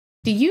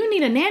Do you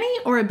need a nanny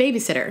or a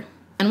babysitter?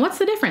 And what's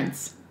the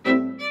difference?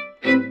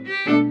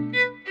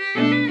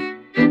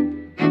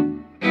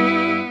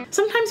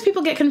 Sometimes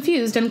people get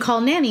confused and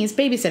call nannies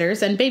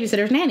babysitters and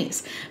babysitters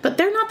nannies, but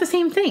they're not the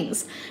same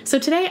things. So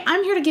today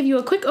I'm here to give you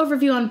a quick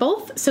overview on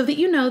both so that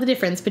you know the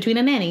difference between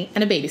a nanny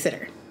and a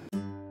babysitter.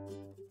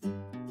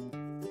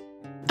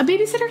 A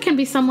babysitter can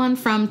be someone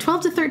from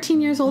 12 to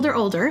 13 years old or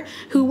older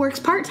who works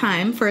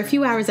part-time for a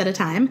few hours at a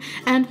time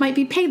and might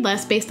be paid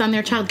less based on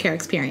their childcare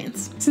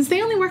experience. Since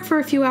they only work for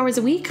a few hours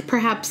a week,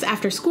 perhaps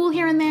after school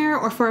here and there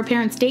or for a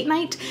parent's date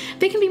night,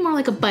 they can be more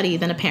like a buddy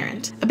than a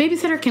parent. A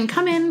babysitter can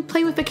come in,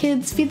 play with the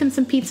kids, feed them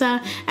some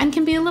pizza, and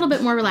can be a little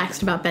bit more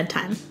relaxed about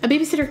bedtime. A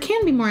babysitter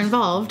can be more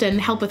involved and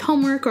help with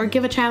homework or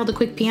give a child a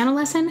quick piano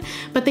lesson,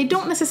 but they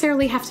don't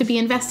necessarily have to be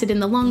invested in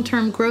the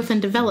long-term growth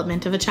and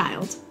development of a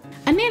child.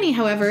 A nanny,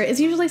 however, is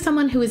usually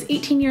someone who is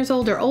 18 years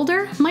old or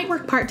older, might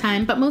work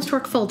part-time, but most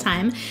work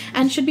full-time,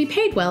 and should be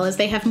paid well as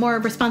they have more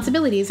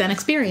responsibilities and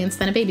experience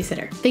than a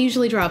babysitter. They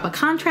usually draw up a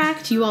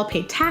contract, you all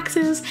pay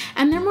taxes,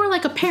 and they're more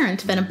like a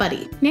parent than a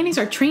buddy. Nannies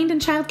are trained in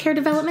childcare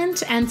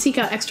development and seek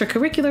out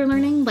extracurricular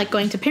learning, like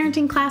going to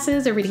parenting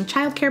classes or reading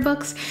childcare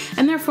books,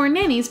 and therefore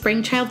nannies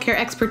bring childcare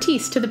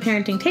expertise to the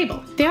parenting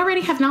table. They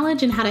already have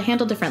knowledge in how to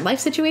handle different life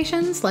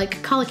situations,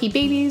 like colicky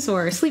babies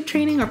or sleep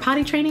training or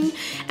potty training,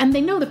 and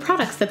they know the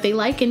products that they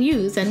like and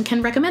use and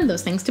can recommend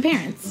those things to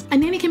parents. A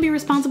nanny can be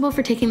responsible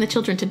for taking the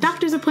children to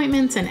doctor's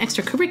appointments and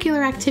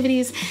extracurricular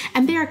activities,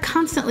 and they are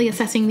constantly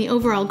assessing the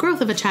overall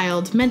growth of a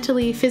child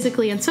mentally,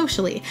 physically, and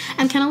socially,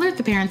 and can alert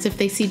the parents if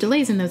they see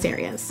delays in those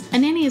areas. A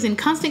nanny is in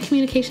constant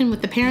communication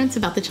with the parents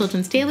about the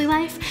children's daily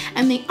life,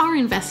 and they are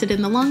invested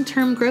in the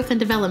long-term growth and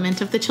development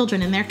of the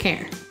children in their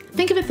care.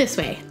 Think of it this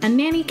way: a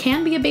nanny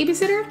can be a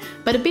babysitter,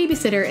 but a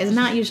babysitter is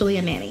not usually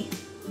a nanny.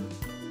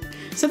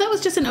 So that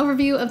was just an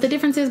overview of the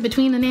differences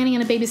between a nanny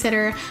and a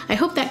babysitter. I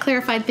hope that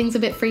clarified things a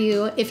bit for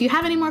you. If you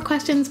have any more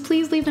questions,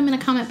 please leave them in a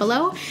comment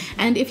below.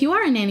 And if you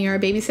are a nanny or a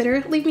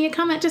babysitter, leave me a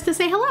comment just to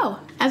say hello.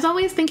 As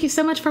always, thank you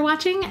so much for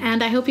watching,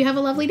 and I hope you have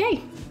a lovely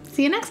day.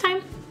 See you next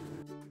time.